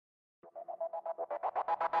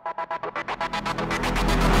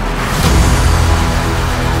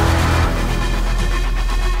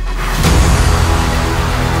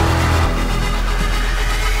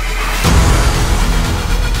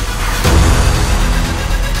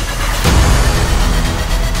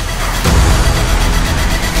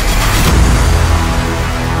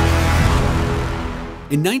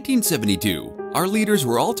In 1972, our leaders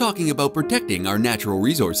were all talking about protecting our natural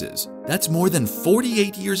resources. That's more than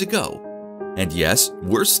 48 years ago. And yes,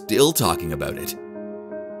 we're still talking about it.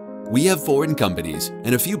 We have foreign companies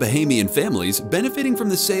and a few Bahamian families benefiting from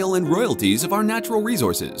the sale and royalties of our natural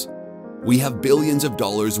resources. We have billions of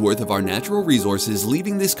dollars worth of our natural resources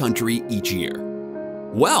leaving this country each year.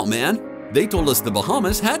 Wow, man! They told us the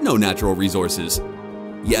Bahamas had no natural resources.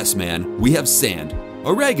 Yes, man, we have sand,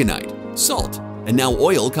 aragonite, salt, and now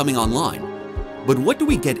oil coming online. But what do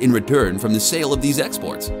we get in return from the sale of these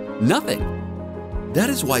exports? Nothing. That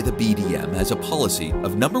is why the BDM has a policy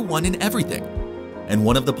of number one in everything. And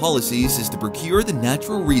one of the policies is to procure the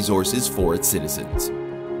natural resources for its citizens.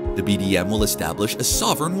 The BDM will establish a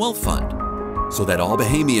sovereign wealth fund so that all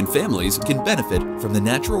Bahamian families can benefit from the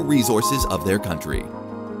natural resources of their country.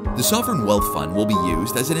 The sovereign wealth fund will be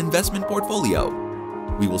used as an investment portfolio.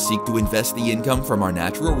 We will seek to invest the income from our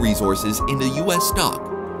natural resources into U.S.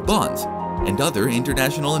 stock, bonds, and other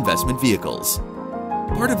international investment vehicles.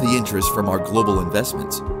 Part of the interest from our global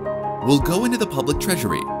investments will go into the public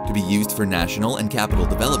treasury to be used for national and capital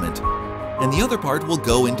development, and the other part will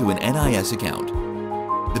go into an NIS account.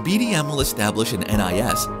 The BDM will establish an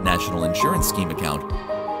NIS, National Insurance Scheme account,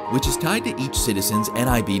 which is tied to each citizen's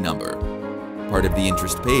NIB number. Part of the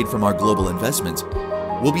interest paid from our global investments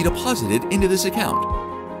will be deposited into this account.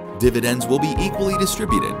 Dividends will be equally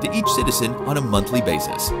distributed to each citizen on a monthly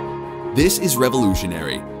basis. This is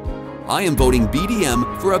revolutionary. I am voting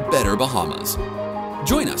BDM for a better Bahamas.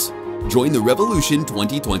 Join us. Join the Revolution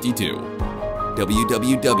 2022.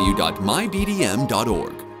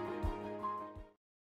 www.mybdm.org